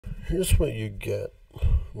Here's what you get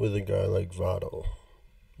with a guy like Votto.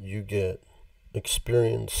 You get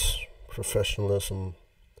experience, professionalism,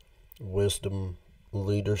 wisdom,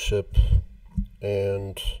 leadership,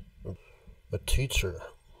 and a teacher,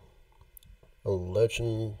 a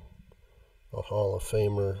legend, a Hall of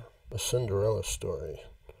Famer, a Cinderella story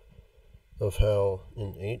of how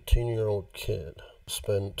an 18-year-old kid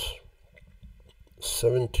spent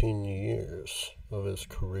 17 years of his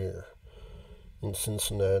career in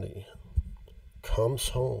Cincinnati, comes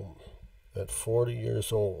home at 40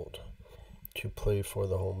 years old to play for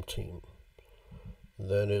the home team.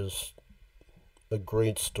 That is a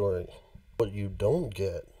great story. What you don't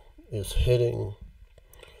get is hitting,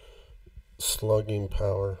 slugging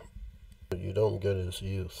power. What you don't get is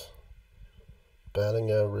youth. Batting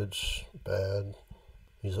average, bad.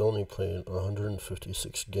 He's only played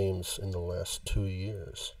 156 games in the last 2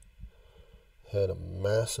 years. Had a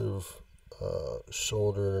massive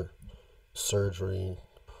shoulder surgery.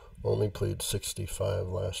 Only played 65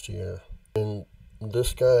 last year. And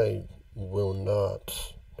this guy will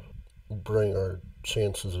not bring our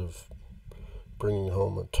chances of bringing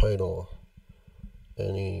home a title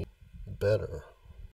any better.